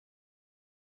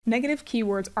Negative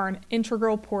keywords are an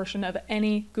integral portion of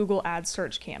any Google Ads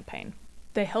search campaign.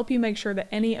 They help you make sure that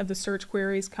any of the search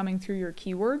queries coming through your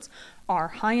keywords are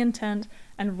high intent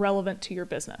and relevant to your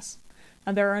business.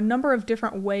 Now, there are a number of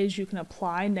different ways you can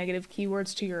apply negative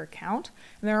keywords to your account,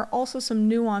 and there are also some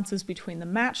nuances between the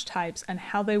match types and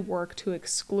how they work to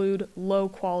exclude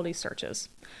low-quality searches.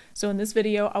 So in this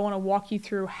video, I want to walk you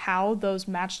through how those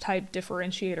match type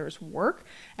differentiators work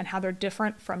and how they're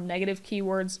different from negative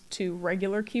keywords to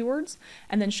regular keywords,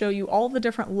 and then show you all the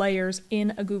different layers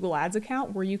in a Google Ads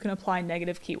account where you can apply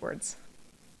negative keywords.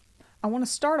 I want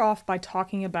to start off by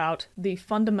talking about the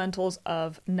fundamentals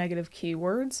of negative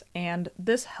keywords, and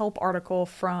this help article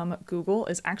from Google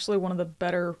is actually one of the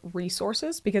better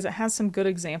resources because it has some good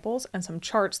examples and some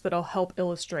charts that'll help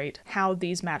illustrate how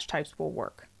these match types will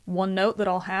work. One note that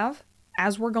I'll have: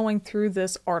 as we're going through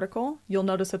this article, you'll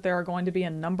notice that there are going to be a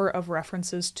number of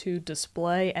references to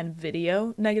display and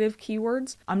video negative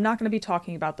keywords. I'm not going to be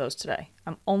talking about those today.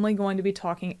 I'm only going to be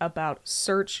talking about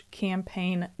search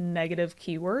campaign negative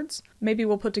keywords. Maybe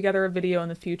we'll put together a video in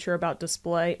the future about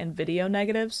display and video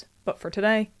negatives, but for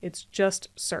today, it's just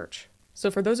search. So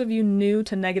for those of you new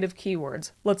to negative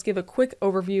keywords, let's give a quick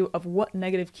overview of what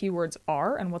negative keywords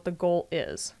are and what the goal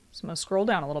is. So I'm going to scroll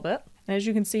down a little bit. And as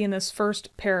you can see in this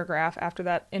first paragraph after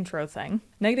that intro thing,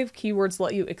 negative keywords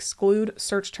let you exclude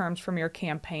search terms from your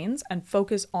campaigns and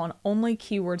focus on only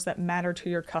keywords that matter to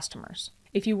your customers.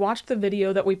 If you watched the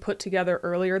video that we put together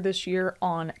earlier this year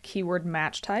on keyword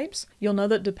match types, you'll know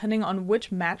that depending on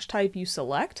which match type you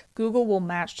select, Google will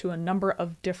match to a number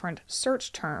of different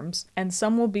search terms, and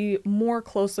some will be more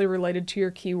closely related to your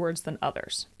keywords than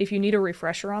others. If you need a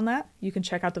refresher on that, you can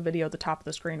check out the video at the top of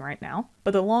the screen right now.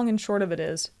 But the long and short of it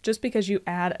is, just because you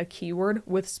add a keyword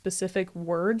with specific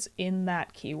words in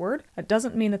that keyword, it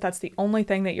doesn't mean that that's the only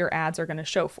thing that your ads are going to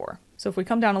show for. So if we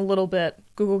come down a little bit,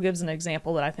 Google gives an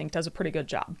example that I think does a pretty good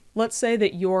job. Let's say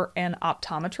that you're an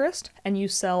optometrist and you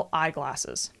sell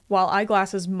eyeglasses. While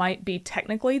eyeglasses might be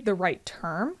technically the right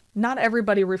term, not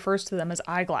everybody refers to them as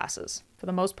eyeglasses. For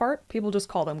the most part, people just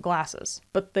call them glasses.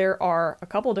 But there are a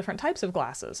couple different types of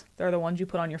glasses. There are the ones you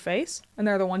put on your face, and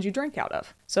there are the ones you drink out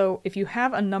of. So if you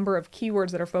have a number of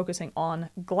keywords that are focusing on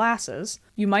glasses,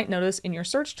 you might notice in your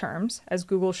search terms, as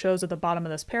Google shows at the bottom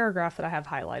of this paragraph that I have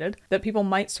highlighted, that people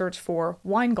might search for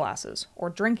wine glasses or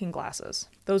drinking glasses.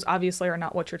 Those obviously are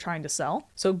not what you're trying to sell.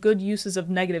 So good uses of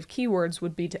negative keywords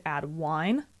would be to add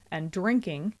wine and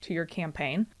drinking to your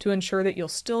campaign to ensure that you'll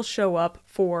still show up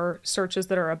for searches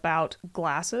that are about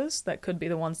glasses, that could be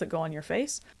the ones that go on your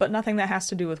face, but nothing that has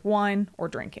to do with wine or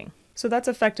drinking. So that's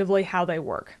effectively how they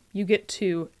work. You get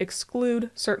to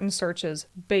exclude certain searches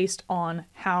based on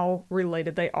how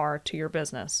related they are to your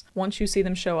business once you see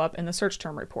them show up in the search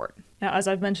term report. Now, as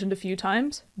I've mentioned a few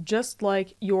times, just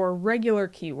like your regular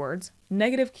keywords,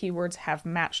 negative keywords have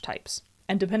match types.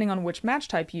 And depending on which match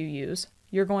type you use,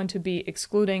 you're going to be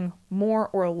excluding more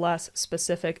or less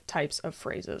specific types of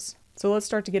phrases. So let's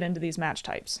start to get into these match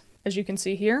types. As you can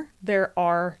see here, there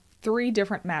are 3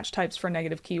 different match types for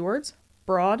negative keywords: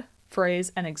 broad,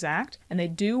 phrase, and exact, and they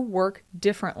do work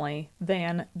differently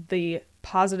than the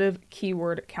positive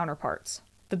keyword counterparts.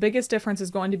 The biggest difference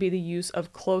is going to be the use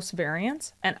of close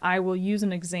variants, and I will use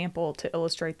an example to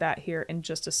illustrate that here in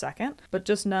just a second, but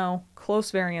just know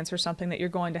close variants are something that you're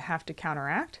going to have to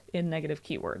counteract in negative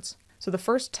keywords. So the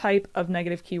first type of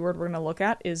negative keyword we're going to look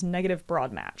at is negative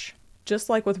broad match. Just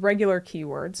like with regular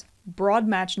keywords, broad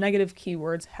match negative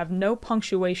keywords have no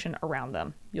punctuation around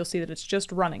them. You'll see that it's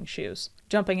just running shoes.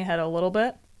 Jumping ahead a little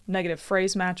bit, negative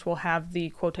phrase match will have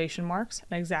the quotation marks,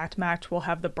 and exact match will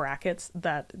have the brackets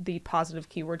that the positive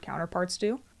keyword counterparts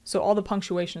do. So all the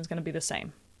punctuation is going to be the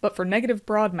same. But for negative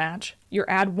broad match, your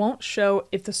ad won't show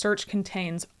if the search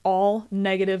contains all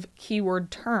negative keyword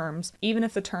terms, even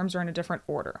if the terms are in a different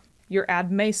order. Your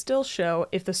ad may still show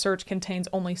if the search contains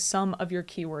only some of your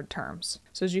keyword terms.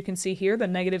 So as you can see here, the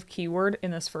negative keyword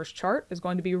in this first chart is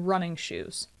going to be running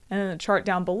shoes. And in the chart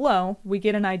down below, we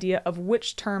get an idea of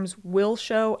which terms will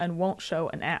show and won't show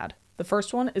an ad. The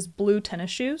first one is blue tennis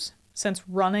shoes. Since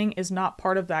running is not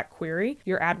part of that query,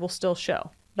 your ad will still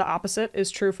show. The opposite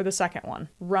is true for the second one.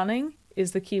 Running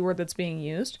is the keyword that's being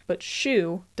used, but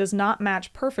shoe does not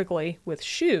match perfectly with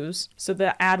shoes, so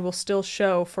the ad will still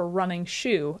show for running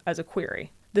shoe as a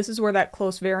query. This is where that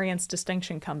close variance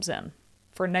distinction comes in.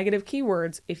 For negative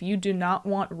keywords, if you do not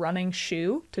want running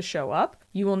shoe to show up,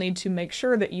 you will need to make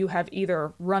sure that you have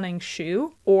either running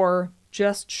shoe or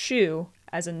just shoe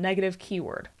as a negative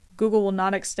keyword. Google will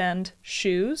not extend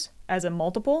shoes as a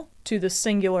multiple to the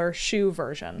singular shoe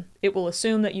version. It will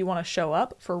assume that you want to show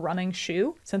up for running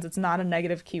shoe since it's not a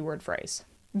negative keyword phrase.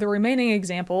 The remaining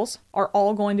examples are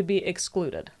all going to be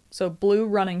excluded. So blue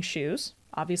running shoes.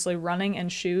 Obviously running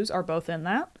and shoes are both in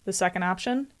that. The second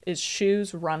option is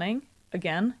shoes running.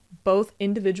 Again, both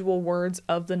individual words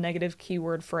of the negative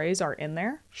keyword phrase are in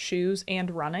there. Shoes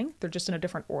and running. They're just in a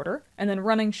different order. And then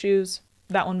running shoes,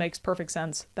 that one makes perfect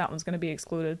sense. That one's going to be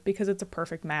excluded because it's a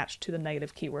perfect match to the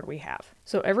negative keyword we have.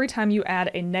 So every time you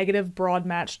add a negative broad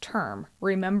match term,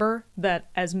 remember that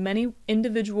as many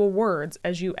individual words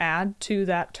as you add to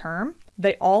that term,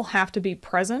 they all have to be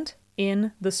present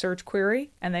in the search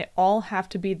query, and they all have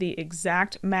to be the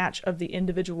exact match of the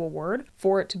individual word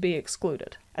for it to be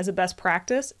excluded. As a best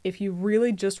practice, if you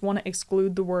really just want to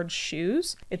exclude the word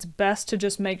shoes, it's best to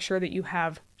just make sure that you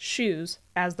have shoes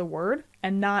as the word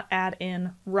and not add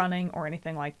in running or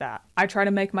anything like that. I try to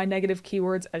make my negative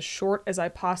keywords as short as I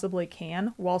possibly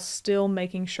can while still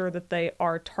making sure that they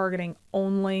are targeting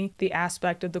only the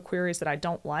aspect of the queries that I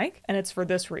don't like, and it's for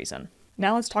this reason.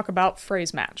 Now let's talk about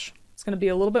phrase match. It's going to be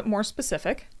a little bit more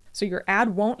specific. So your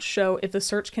ad won't show if the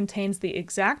search contains the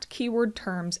exact keyword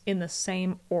terms in the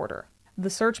same order. The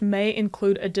search may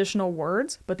include additional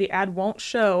words, but the ad won't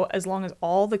show as long as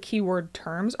all the keyword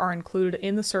terms are included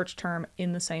in the search term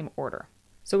in the same order.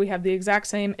 So we have the exact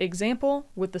same example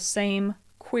with the same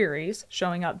queries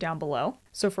showing up down below.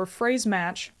 So for phrase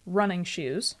match running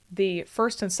shoes, the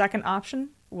first and second option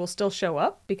will still show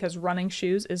up because running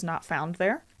shoes is not found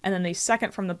there. And then the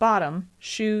second from the bottom,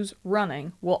 shoes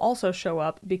running, will also show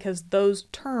up because those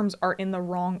terms are in the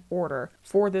wrong order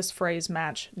for this phrase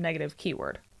match negative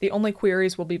keyword. The only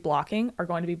queries we'll be blocking are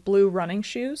going to be blue running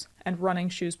shoes and running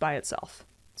shoes by itself.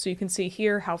 So you can see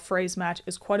here how phrase match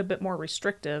is quite a bit more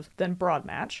restrictive than broad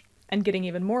match, and getting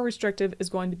even more restrictive is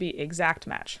going to be exact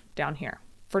match down here.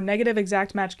 For negative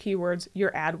exact match keywords,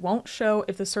 your ad won't show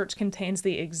if the search contains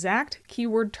the exact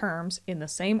keyword terms in the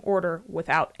same order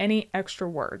without any extra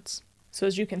words. So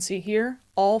as you can see here,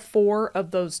 all 4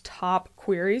 of those top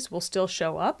queries will still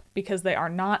show up because they are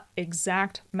not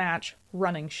exact match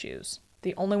running shoes.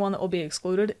 The only one that will be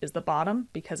excluded is the bottom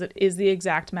because it is the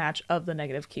exact match of the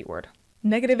negative keyword.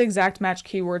 Negative exact match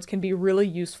keywords can be really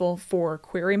useful for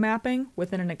query mapping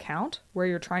within an account where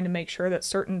you're trying to make sure that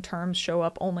certain terms show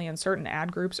up only in certain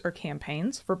ad groups or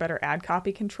campaigns for better ad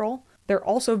copy control. They're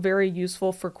also very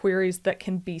useful for queries that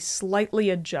can be slightly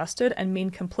adjusted and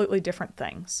mean completely different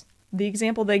things. The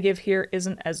example they give here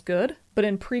isn't as good, but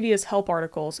in previous help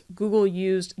articles, Google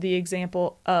used the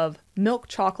example of milk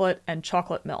chocolate and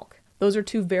chocolate milk. Those are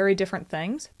 2 very different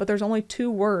things, but there's only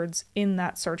 2 words in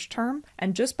that search term,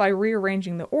 and just by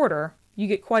rearranging the order, you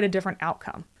get quite a different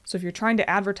outcome. So if you're trying to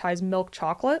advertise milk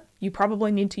chocolate, you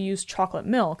probably need to use chocolate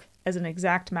milk as an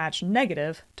exact match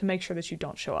negative to make sure that you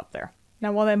don't show up there.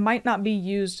 Now, while they might not be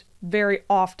used very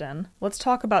often, let's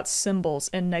talk about symbols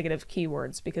in negative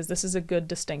keywords because this is a good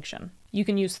distinction. You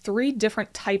can use 3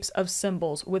 different types of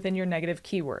symbols within your negative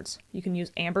keywords. You can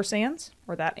use ampersands,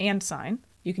 or that and sign.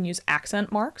 You can use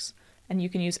accent marks, and you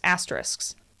can use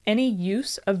asterisks. Any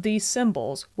use of these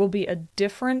symbols will be a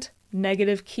different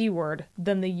negative keyword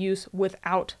than the use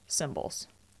without symbols.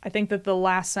 I think that the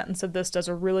last sentence of this does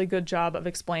a really good job of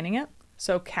explaining it.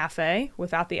 So cafe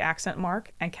without the accent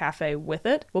mark and cafe with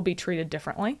it will be treated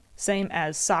differently. Same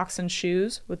as socks and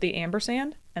shoes with the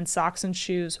ampersand and socks and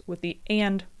shoes with the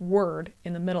and word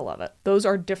in the middle of it. Those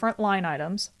are different line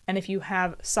items, and if you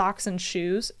have socks and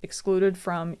shoes excluded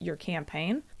from your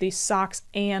campaign, the socks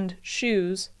and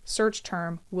shoes search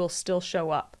term will still show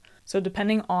up. So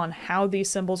depending on how these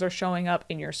symbols are showing up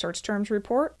in your search terms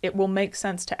report, it will make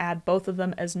sense to add both of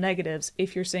them as negatives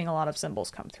if you're seeing a lot of symbols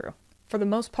come through. For the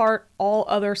most part, all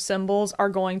other symbols are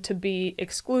going to be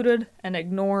excluded and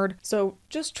ignored, so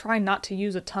just try not to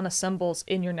use a ton of symbols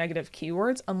in your negative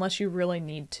keywords unless you really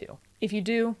need to. If you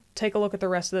do, take a look at the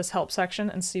rest of this help section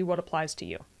and see what applies to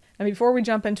you. And before we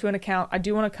jump into an account, I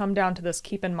do want to come down to this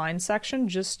keep in mind section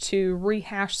just to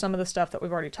rehash some of the stuff that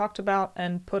we've already talked about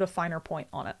and put a finer point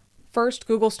on it. First,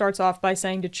 Google starts off by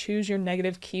saying to choose your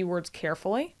negative keywords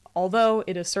carefully. Although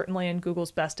it is certainly in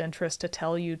Google's best interest to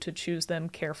tell you to choose them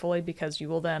carefully because you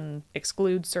will then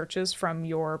exclude searches from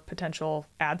your potential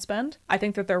ad spend, I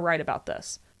think that they're right about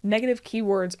this. Negative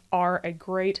keywords are a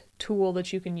great tool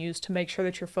that you can use to make sure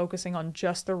that you're focusing on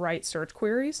just the right search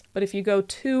queries, but if you go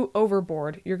too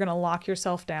overboard, you're going to lock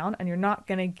yourself down and you're not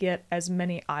going to get as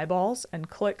many eyeballs and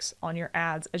clicks on your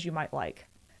ads as you might like.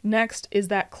 Next is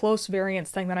that close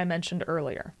variance thing that I mentioned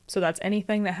earlier. So that's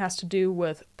anything that has to do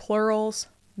with plurals,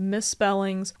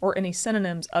 misspellings, or any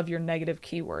synonyms of your negative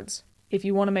keywords. If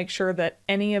you want to make sure that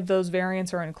any of those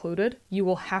variants are included, you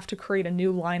will have to create a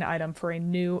new line item for a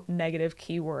new negative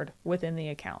keyword within the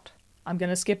account. I'm going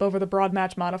to skip over the broad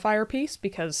match modifier piece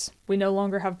because we no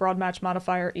longer have broad match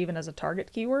modifier even as a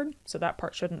target keyword, so that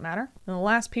part shouldn't matter. And the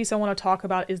last piece I want to talk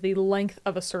about is the length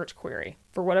of a search query.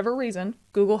 For whatever reason,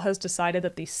 Google has decided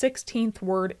that the 16th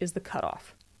word is the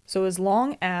cutoff. So as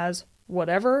long as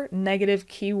whatever negative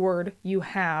keyword you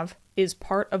have is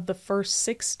part of the first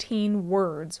 16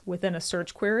 words within a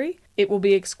search query, it will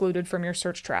be excluded from your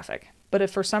search traffic. But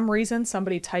if for some reason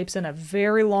somebody types in a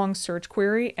very long search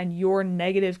query and your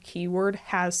negative keyword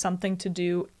has something to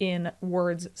do in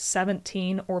words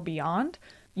 17 or beyond,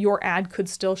 your ad could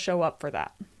still show up for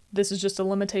that. This is just a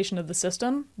limitation of the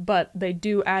system, but they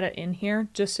do add it in here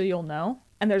just so you'll know.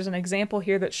 And there's an example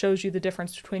here that shows you the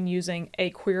difference between using a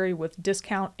query with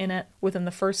discount in it within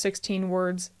the first 16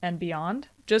 words and beyond.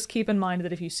 Just keep in mind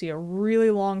that if you see a really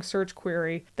long search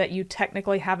query that you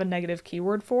technically have a negative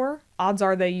keyword for, odds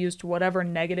are they used whatever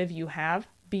negative you have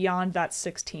beyond that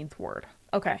 16th word.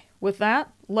 Okay, with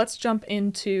that, let's jump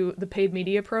into the Paid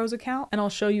Media Pros account and I'll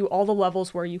show you all the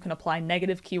levels where you can apply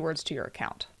negative keywords to your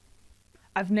account.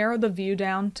 I've narrowed the view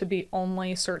down to be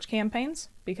only search campaigns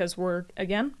because we're,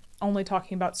 again, only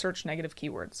talking about search negative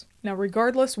keywords. Now,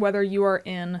 regardless whether you are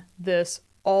in this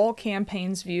all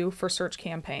campaigns view for search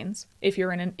campaigns, if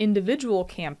you're in an individual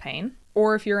campaign,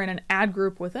 or if you're in an ad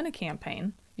group within a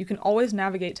campaign, you can always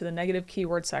navigate to the negative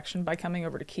keyword section by coming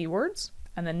over to keywords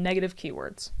and then negative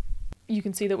keywords. You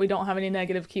can see that we don't have any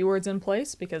negative keywords in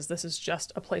place because this is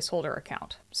just a placeholder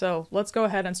account. So let's go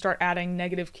ahead and start adding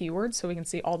negative keywords so we can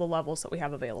see all the levels that we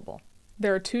have available.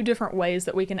 There are two different ways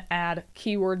that we can add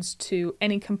keywords to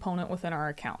any component within our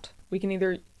account. We can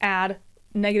either add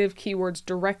negative keywords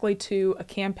directly to a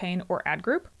campaign or ad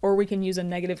group, or we can use a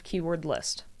negative keyword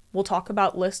list. We'll talk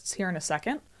about lists here in a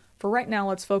second. For right now,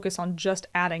 let's focus on just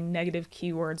adding negative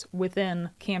keywords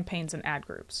within campaigns and ad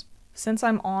groups. Since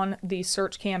I'm on the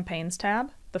Search Campaigns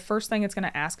tab, the first thing it's going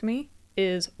to ask me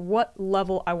is what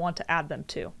level I want to add them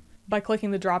to. By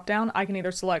clicking the drop-down, I can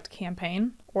either select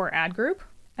campaign or ad group,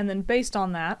 and then based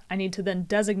on that, I need to then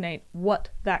designate what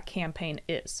that campaign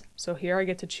is. So here I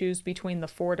get to choose between the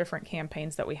 4 different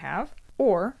campaigns that we have,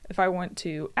 or if I went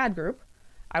to ad group,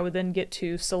 I would then get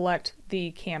to select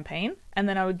the campaign, and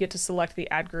then I would get to select the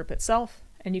ad group itself,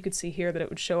 and you could see here that it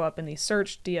would show up in the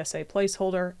search DSA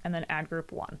placeholder and then ad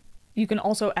group 1. You can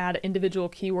also add individual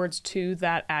keywords to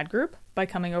that ad group by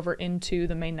coming over into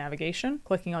the main navigation,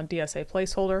 clicking on DSA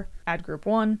placeholder, ad group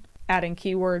 1, adding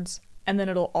keywords, and then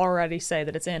it'll already say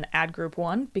that it's in ad group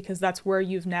 1 because that's where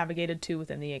you've navigated to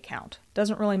within the account.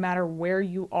 Doesn't really matter where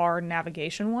you are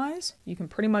navigation-wise, you can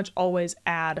pretty much always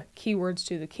add keywords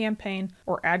to the campaign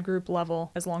or ad group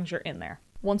level as long as you're in there.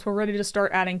 Once we're ready to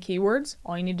start adding keywords,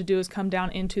 all you need to do is come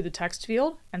down into the text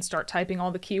field and start typing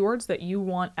all the keywords that you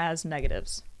want as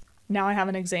negatives. Now I have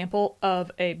an example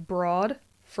of a broad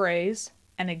phrase,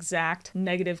 an exact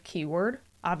negative keyword.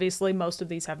 Obviously, most of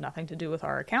these have nothing to do with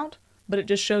our account, but it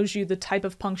just shows you the type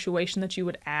of punctuation that you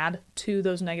would add to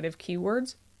those negative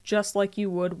keywords, just like you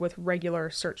would with regular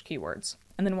search keywords.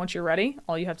 And then once you're ready,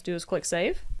 all you have to do is click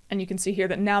save. And you can see here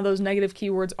that now those negative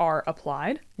keywords are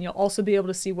applied. And you'll also be able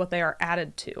to see what they are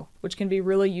added to, which can be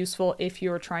really useful if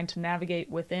you're trying to navigate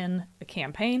within a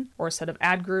campaign or a set of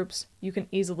ad groups. You can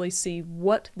easily see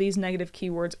what these negative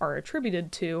keywords are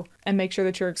attributed to and make sure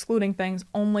that you're excluding things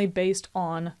only based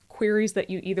on queries that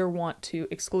you either want to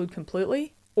exclude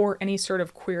completely or any sort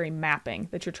of query mapping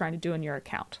that you're trying to do in your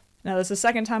account. Now, this is the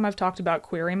second time I've talked about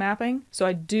query mapping, so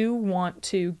I do want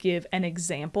to give an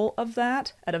example of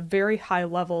that at a very high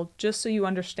level just so you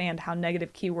understand how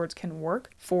negative keywords can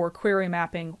work for query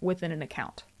mapping within an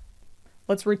account.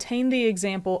 Let's retain the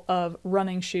example of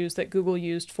running shoes that Google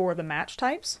used for the match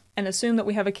types and assume that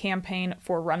we have a campaign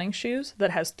for running shoes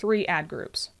that has 3 ad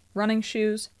groups: running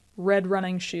shoes, red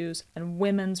running shoes, and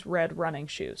women's red running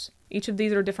shoes. Each of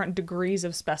these are different degrees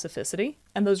of specificity,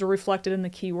 and those are reflected in the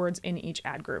keywords in each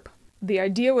ad group. The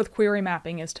idea with query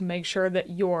mapping is to make sure that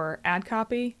your ad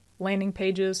copy, landing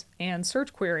pages, and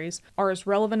search queries are as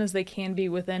relevant as they can be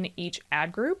within each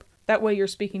ad group. That way you're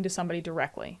speaking to somebody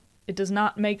directly. It does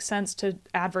not make sense to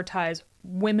advertise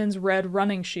women's red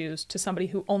running shoes to somebody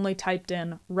who only typed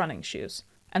in running shoes.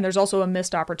 And there's also a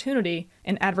missed opportunity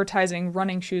in advertising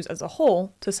running shoes as a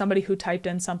whole to somebody who typed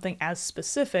in something as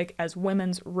specific as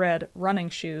women's red running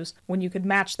shoes when you could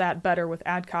match that better with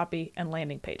ad copy and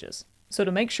landing pages. So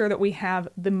to make sure that we have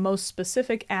the most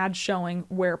specific ad showing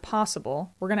where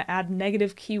possible, we're going to add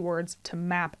negative keywords to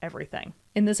map everything.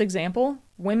 In this example,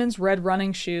 women's red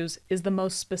running shoes is the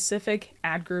most specific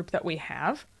ad group that we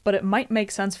have, but it might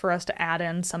make sense for us to add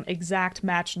in some exact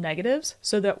match negatives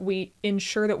so that we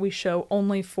ensure that we show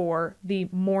only for the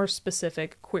more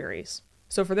specific queries.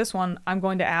 So for this one, I'm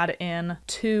going to add in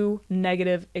 2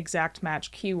 negative exact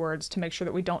match keywords to make sure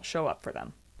that we don't show up for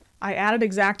them. I added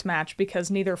exact match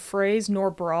because neither phrase nor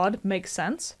broad makes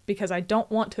sense, because I don't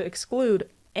want to exclude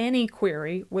any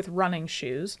query with running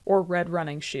shoes or red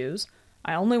running shoes.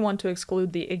 I only want to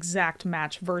exclude the exact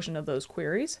match version of those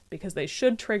queries because they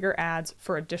should trigger ads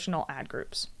for additional ad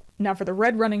groups. Now for the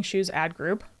red running shoes ad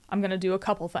group, I'm going to do a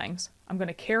couple things. I'm going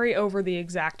to carry over the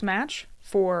exact match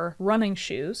for running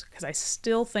shoes because I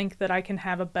still think that I can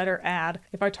have a better ad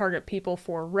if I target people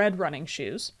for red running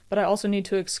shoes, but I also need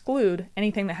to exclude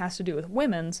anything that has to do with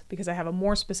women's because I have a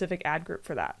more specific ad group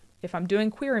for that. If I'm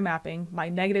doing query mapping, my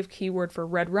negative keyword for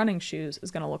red running shoes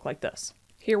is going to look like this.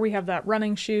 Here we have that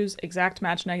running shoes exact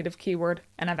match negative keyword,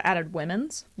 and I've added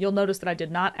women's. You'll notice that I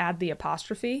did not add the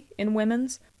apostrophe in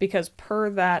women's because per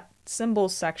that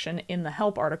symbols section in the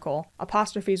help article,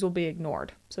 apostrophes will be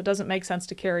ignored. So it doesn't make sense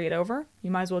to carry it over.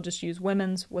 You might as well just use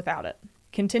women's without it.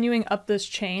 Continuing up this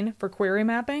chain for query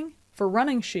mapping, for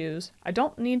running shoes, I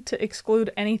don't need to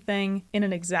exclude anything in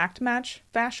an exact match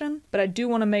fashion, but I do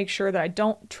want to make sure that I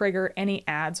don't trigger any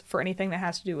ads for anything that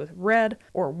has to do with red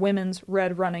or women's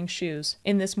red running shoes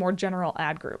in this more general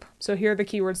ad group. So here are the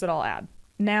keywords that I'll add.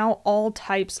 Now all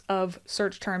types of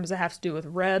search terms that have to do with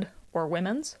red or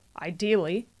women's,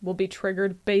 ideally, will be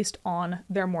triggered based on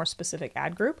their more specific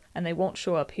ad group, and they won't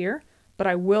show up here. But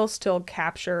I will still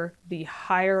capture the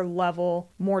higher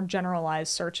level, more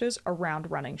generalized searches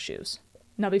around running shoes.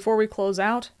 Now before we close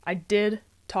out, I did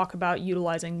talk about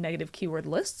utilizing negative keyword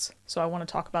lists, so I want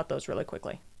to talk about those really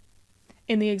quickly.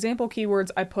 In the example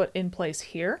keywords I put in place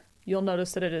here, you'll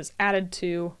notice that it is added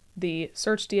to the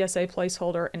search DSA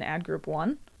placeholder in ad group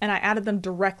 1, and I added them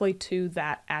directly to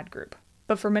that ad group.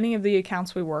 But for many of the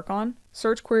accounts we work on,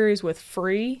 search queries with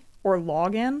free or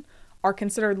login are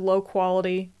considered low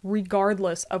quality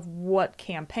regardless of what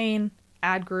campaign,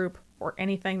 ad group, or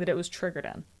anything that it was triggered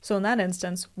in. So in that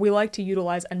instance, we like to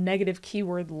utilize a negative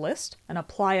keyword list and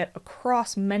apply it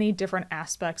across many different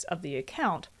aspects of the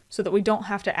account so that we don't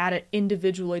have to add it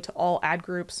individually to all ad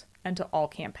groups and to all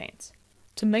campaigns.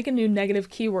 To make a new negative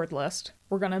keyword list,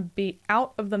 we're going to be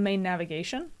out of the main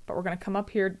navigation, but we're going to come up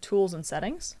here to Tools and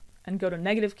Settings and go to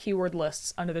Negative Keyword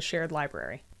Lists under the Shared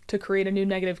Library. To create a new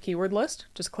negative keyword list,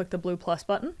 just click the blue plus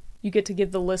button. You get to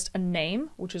give the list a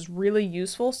name, which is really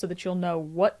useful so that you'll know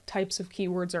what types of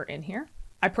keywords are in here.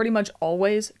 I pretty much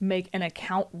always make an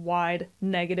account-wide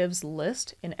negatives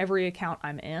list in every account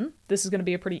I'm in. This is going to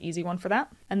be a pretty easy one for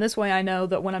that. And this way I know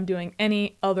that when I'm doing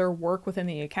any other work within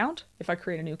the account, if I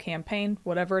create a new campaign,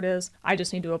 whatever it is, I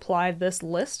just need to apply this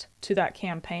list to that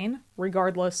campaign,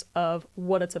 regardless of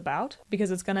what it's about,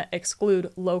 because it's going to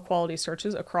exclude low-quality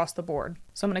searches across the board.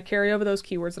 So I'm going to carry over those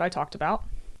keywords that I talked about.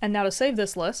 And now to save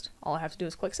this list, all I have to do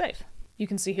is click Save. You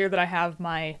can see here that I have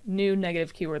my new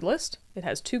negative keyword list. It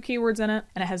has 2 keywords in it,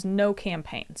 and it has no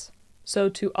campaigns. So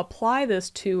to apply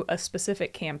this to a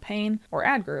specific campaign or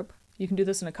ad group, you can do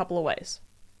this in a couple of ways.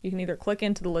 You can either click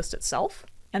into the list itself,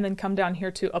 and then come down here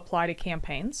to Apply to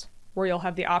Campaigns, where you'll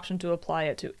have the option to apply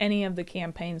it to any of the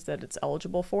campaigns that it's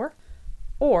eligible for.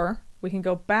 Or we can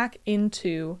go back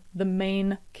into the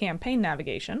main campaign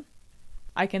navigation.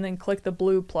 I can then click the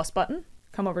blue plus button,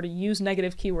 come over to Use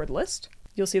Negative Keyword List.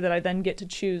 You'll see that I then get to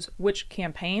choose which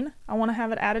campaign I want to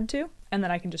have it added to, and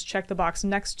then I can just check the box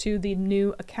next to the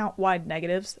new account-wide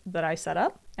negatives that I set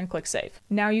up and click Save.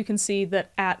 Now you can see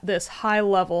that at this high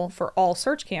level for all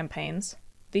search campaigns,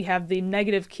 they have the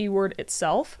negative keyword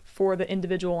itself for the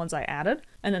individual ones I added,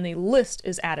 and then the list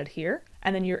is added here,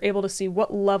 and then you're able to see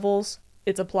what levels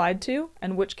it's applied to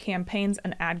and which campaigns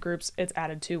and ad groups it's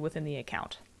added to within the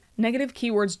account. Negative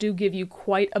keywords do give you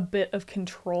quite a bit of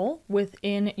control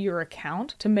within your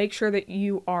account to make sure that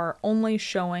you are only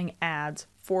showing ads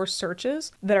for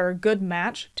searches that are a good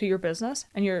match to your business,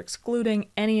 and you're excluding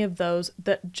any of those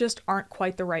that just aren't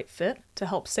quite the right fit to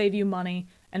help save you money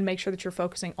and make sure that you're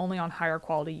focusing only on higher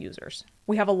quality users.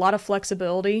 We have a lot of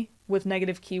flexibility with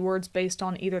negative keywords based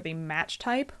on either the match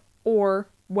type or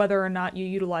whether or not you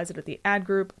utilize it at the ad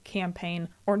group, campaign,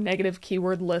 or negative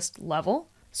keyword list level.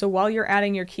 So while you're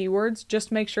adding your keywords, just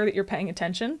make sure that you're paying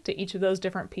attention to each of those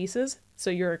different pieces so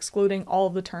you're excluding all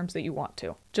of the terms that you want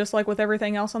to. Just like with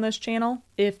everything else on this channel,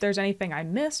 if there's anything I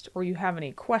missed or you have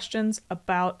any questions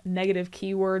about negative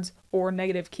keywords or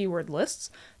negative keyword lists,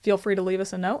 feel free to leave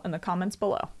us a note in the comments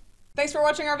below. Thanks for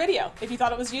watching our video. If you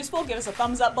thought it was useful, give us a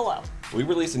thumbs up below. We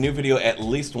release a new video at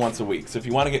least once a week, so if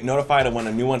you want to get notified of when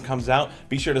a new one comes out,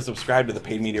 be sure to subscribe to the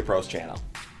Paid Media Pros channel.